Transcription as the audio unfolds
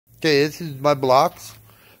Okay, this is my blocks.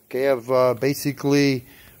 Okay, I've basically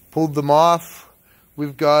pulled them off.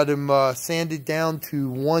 We've got them sanded down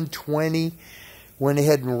to 120. Went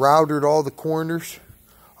ahead and routed all the corners.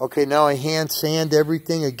 Okay, now I hand sand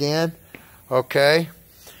everything again. Okay,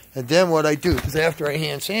 and then what I do is after I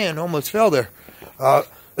hand sand, almost fell there.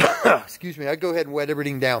 Excuse me, I go ahead and wet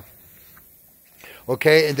everything down.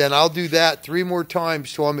 Okay, and then I'll do that 3 more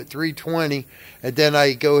times till I'm at 320, and then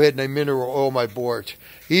I go ahead and I mineral oil my boards.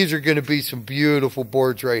 These are going to be some beautiful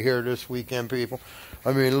boards right here this weekend, people.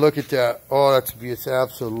 I mean, look at that. Oh, it's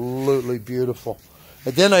absolutely beautiful.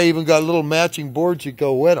 And then I even got little matching boards that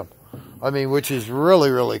go with them. I mean, which is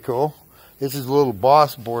really, really cool. This is a little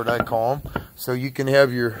boss board, I call them. So you can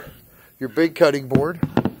have your big cutting board.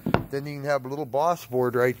 Then you can have a little boss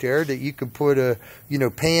board right there that you can put a,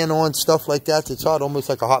 pan on, stuff like that. That's hot, almost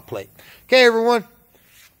like a hot plate. Okay, everyone.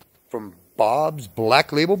 From Bob's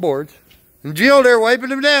Black Label Boards. And Jill there wiping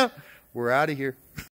them down. We're out of here.